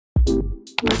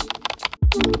Hey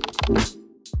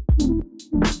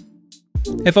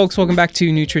folks, welcome back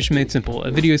to Nutrition Made Simple,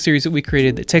 a video series that we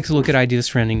created that takes a look at ideas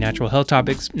surrounding natural health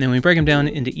topics, and then we break them down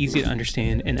into easy to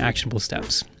understand and actionable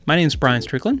steps. My name is Brian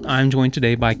Strickland. I'm joined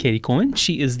today by Cady Coleman.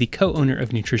 She is the co-owner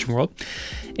of Nutrition World.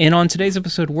 And on today's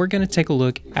episode, we're going to take a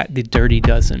look at the Dirty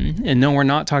Dozen. And no, we're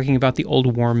not talking about the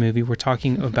old war movie. We're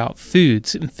talking about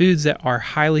foods, and foods that are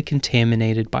highly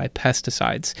contaminated by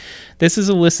pesticides. This is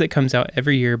a list that comes out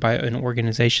every year by an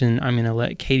organization I'm going to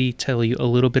let Cady tell you a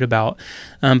little bit about.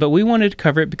 But we wanted to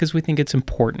cover it because we think it's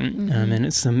important, and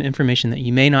it's some information that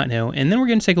you may not know. And then we're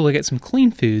going to take a look at some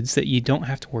clean foods that you don't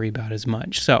have to worry about as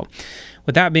much. So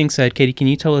with that being said, Cady, can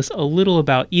you tell us a little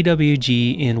about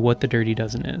EWG and what the Dirty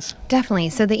Dozen is? Definitely.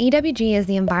 So the EWG is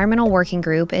the Environmental Working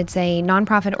Group. It's a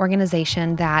nonprofit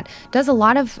organization that does a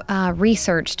lot of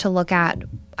research to look at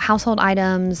household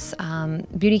items,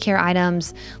 beauty care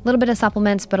items, a little bit of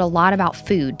supplements, but a lot about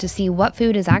food to see what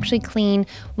food is actually clean,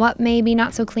 what may be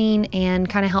not so clean, and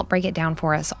kind of help break it down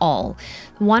for us all.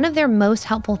 One of their most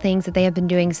helpful things that they have been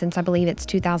doing since I believe it's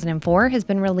 2004 has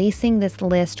been releasing this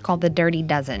list called the Dirty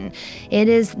Dozen. It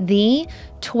is the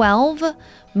 12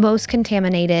 most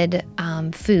contaminated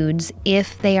foods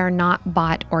if they are not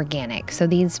bought organic. So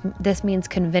this means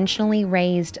conventionally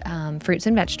raised fruits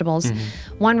and vegetables.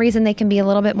 One reason they can be a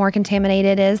little bit more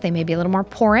contaminated is they may be a little more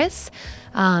porous.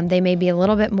 They may be a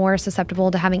little bit more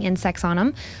susceptible to having insects on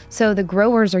them. So the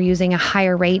growers are using a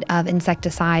higher rate of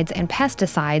insecticides and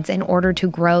pesticides in order to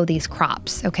grow these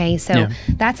crops. Okay, so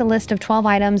that's a list of 12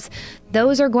 items.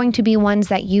 Those are going to be ones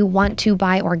that you want to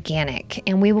buy organic.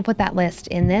 And we will put that list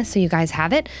in this so you guys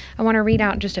have it. I want to read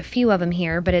out just a few of them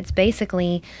here, but it's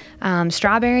basically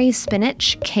strawberries,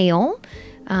 spinach, kale,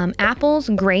 apples,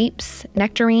 grapes,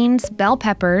 nectarines, bell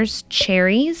peppers,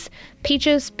 cherries,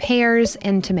 peaches, pears,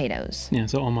 and tomatoes. Yeah,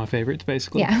 so all my favorites,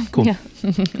 basically. Yeah. Cool.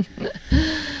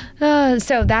 Yeah.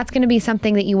 So that's going to be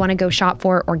something that you want to go shop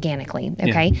for organically,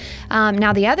 okay? Yeah.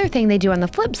 Now, the other thing they do on the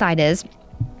flip side is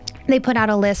they put out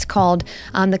a list called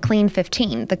the Clean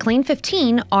 15. The Clean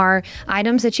 15 are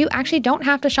items that you actually don't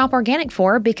have to shop organic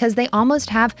for because they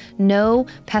almost have no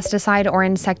pesticide or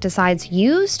insecticides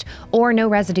used or no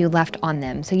residue left on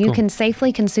them. So you can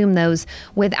safely consume those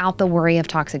without the worry of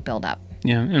toxic buildup.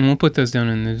 Yeah, and we'll put those down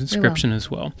in the description as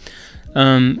well.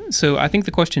 So I think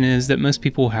the question is that most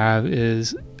people have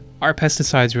is, are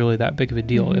pesticides really that big of a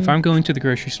deal? If I'm going to the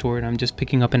grocery store and I'm just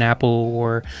picking up an apple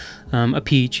or a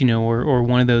peach, or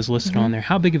one of those listed on there,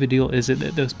 how big of a deal is it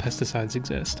that those pesticides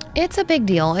exist? It's a big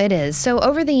deal. It is. So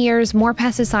over the years, more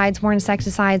pesticides, more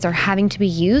insecticides are having to be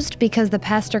used because the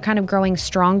pests are kind of growing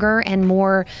stronger and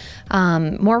more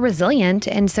resilient.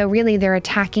 And so really they're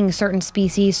attacking certain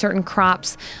species, certain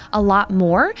crops a lot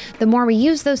more. The more we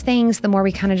use those things, the more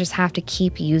we kind of just have to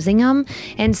keep using them.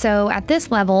 And so at this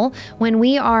level, when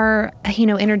we are,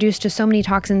 introduced to so many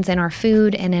toxins in our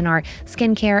food and in our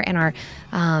skincare and our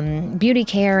beauty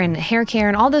care and hair care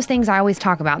and all those things I always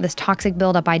talk about, this toxic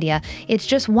buildup idea, it's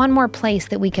just one more place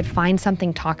that we could find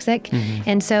something toxic.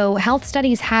 And so health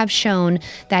studies have shown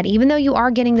that even though you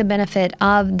are getting the benefit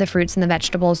of the fruits and the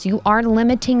vegetables, you are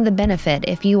limiting the benefit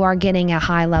if you are getting a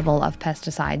high level of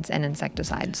pesticides and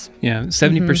insecticides. Yeah,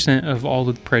 70% of all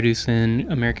the produce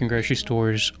in American grocery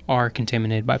stores are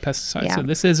contaminated by pesticides. Yeah. So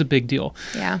this is a big deal.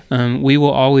 Yeah. We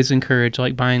will always encourage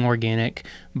buying organic,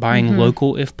 buying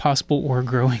local if possible, or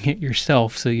growing it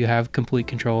yourself so you have complete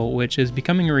control, which is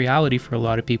becoming a reality for a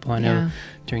lot of people. I know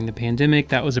during the pandemic,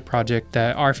 that was a project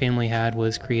that our family had,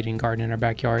 was creating a garden in our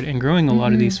backyard and growing a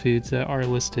lot of these foods that are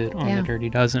listed on the Dirty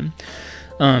Dozen.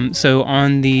 So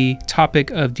on the topic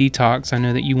of detox, I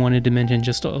know that you wanted to mention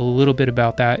just a little bit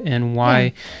about that and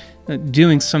why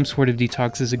doing some sort of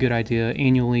detox is a good idea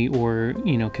annually or,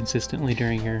 consistently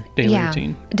during your daily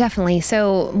routine. Definitely.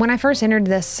 So when I first entered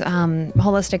this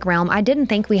holistic realm, I didn't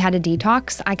think we had a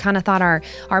detox. I kind of thought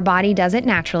our body does it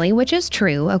naturally, which is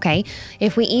true. Okay.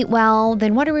 If we eat well,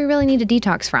 then what do we really need to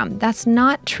detox from? That's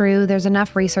not true. There's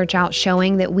enough research out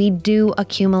showing that we do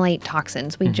accumulate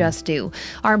toxins. We just do.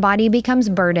 Our body becomes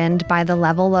burdened by the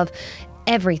level of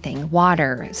everything: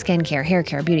 water, skincare, hair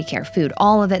care, beauty care, food,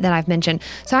 all of it that I've mentioned.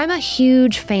 So I'm a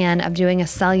huge fan of doing a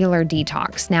cellular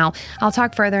detox. Now, I'll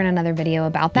talk further in another video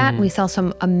about that. We sell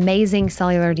some amazing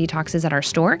cellular detoxes at our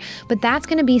store, but that's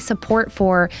going to be support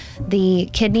for the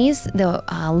kidneys, the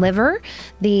liver,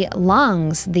 the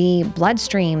lungs, the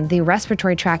bloodstream, the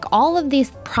respiratory tract, all of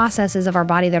these processes of our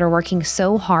body that are working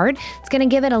so hard. It's going to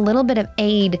give it a little bit of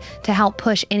aid to help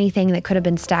push anything that could have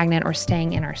been stagnant or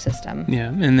staying in our system. Yeah,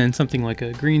 and then something like like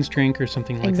a greens drink or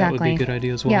something like that would be a good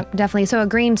idea as well. Yep, definitely. So a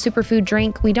green superfood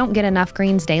drink, we don't get enough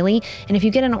greens daily. And if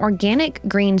you get an organic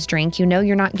greens drink, you know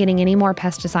you're not getting any more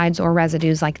pesticides or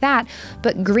residues like that.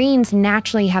 But greens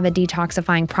naturally have a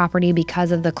detoxifying property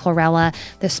because of the chlorella,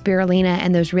 the spirulina,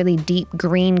 and those really deep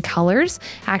green colors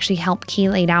actually help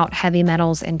chelate out heavy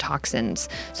metals and toxins.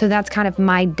 So that's kind of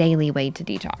my daily way to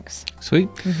detox. Sweet.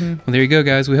 Well, there you go,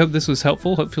 guys. We hope this was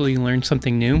helpful. Hopefully you learned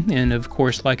something new. And of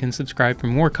course, like and subscribe for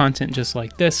more content just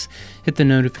like this. Hit the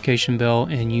notification bell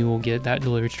and you will get that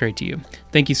delivered straight to you.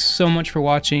 Thank you so much for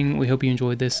watching. We hope you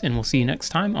enjoyed this, and we'll see you next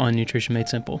time on Nutrition Made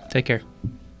Simple. Take care.